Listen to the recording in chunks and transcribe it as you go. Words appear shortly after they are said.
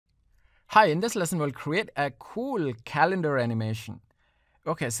Hi, in this lesson we'll create a cool calendar animation.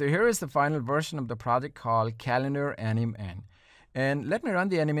 Okay, so here is the final version of the project called Calendar Anim N. And let me run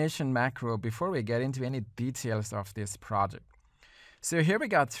the animation macro before we get into any details of this project. So here we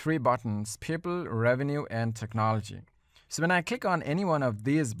got three buttons: people, revenue, and technology. So when I click on any one of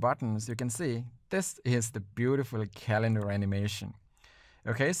these buttons, you can see this is the beautiful calendar animation.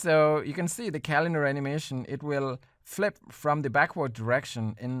 Okay, so you can see the calendar animation, it will flip from the backward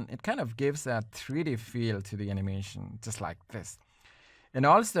direction, and it kind of gives a 3D feel to the animation, just like this. And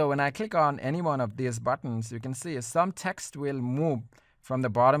also, when I click on any one of these buttons, you can see some text will move from the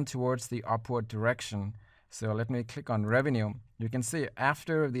bottom towards the upward direction. So let me click on revenue. You can see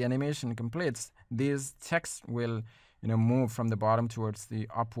after the animation completes, these text will move from the bottom towards the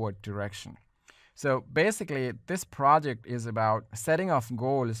upward direction. So basically, this project is about setting off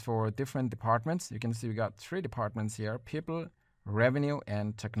goals for different departments. You can see we got three departments here: people, revenue,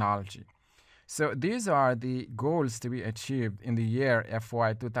 and technology. So these are the goals to be achieved in the year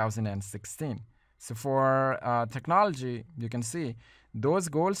FY 2016. So for technology, you can see those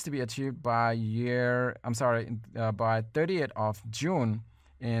goals to be achieved by by 30th of June,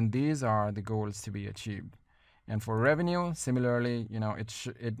 and these are the goals to be achieved. And for revenue, similarly,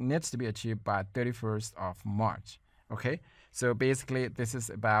 it needs to be achieved by 31st of March. Okay, so basically, this is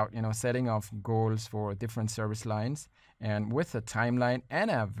about setting off goals for different service lines, and with a timeline and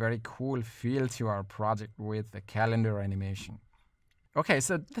a very cool feel to our project with the calendar animation. Okay,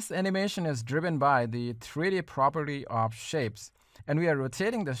 so this animation is driven by the 3D property of shapes, and we are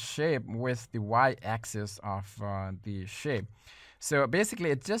rotating the shape with the y-axis of the shape. So basically,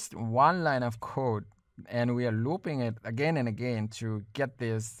 it's just one line of code, and we are looping it again and again to get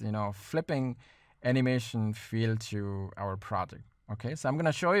this, flipping animation feel to our project. Okay, so I'm going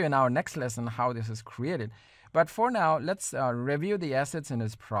to show you in our next lesson how this is created. But for now, let's review the assets in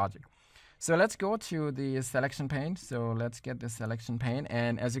this project. So let's go to the selection pane. So let's get the selection pane.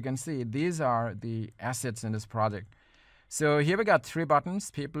 And as you can see, these are the assets in this project. So here we got three buttons: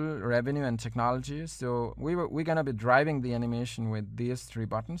 people, revenue, and technology. So we're going to be driving the animation with these three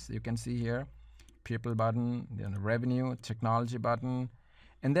buttons. You can see here: people button, then the revenue, technology button.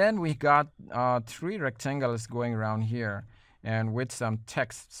 And then we got three rectangles going around here and with some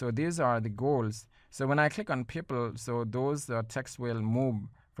text. So these are the goals. So when I click on people, so those text will move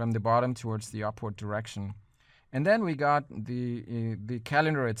from the bottom towards the upward direction. And then we got the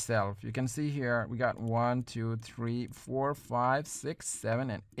calendar itself. You can see here we got 1, 2, 3, 4, 5, 6, 7,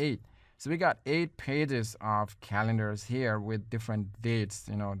 and 8. So we got 8 pages of calendars here with different dates,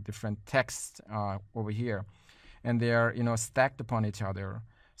 different text over here. And they are, stacked upon each other.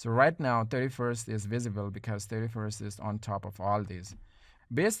 So right now, 31st is visible because 31st is on top of all these.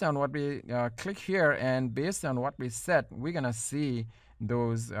 Based on what we click here and based on what we set, we're going to see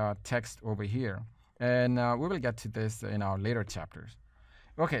those text over here. And we will get to this in our later chapters.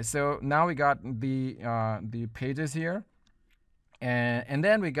 Okay, so now we got the pages here. And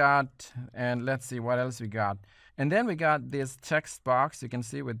then we got, and let's see what else we got. And then we got this text box, you can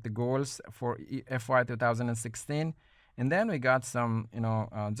see, with the goals for FY 2016. And then we got some,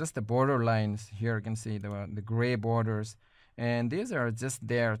 just the border lines here. You can see the gray borders. And these are just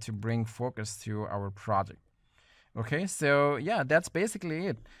there to bring focus to our project. Okay, so yeah, that's basically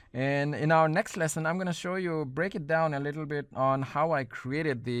it. And in our next lesson, I'm going to show you, break it down a little bit on how I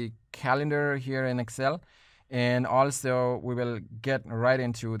created the calendar here in Excel. And also, we will get right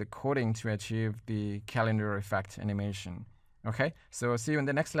into the coding to achieve the calendar effect animation. Okay, so see you in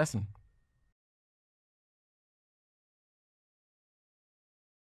the next lesson.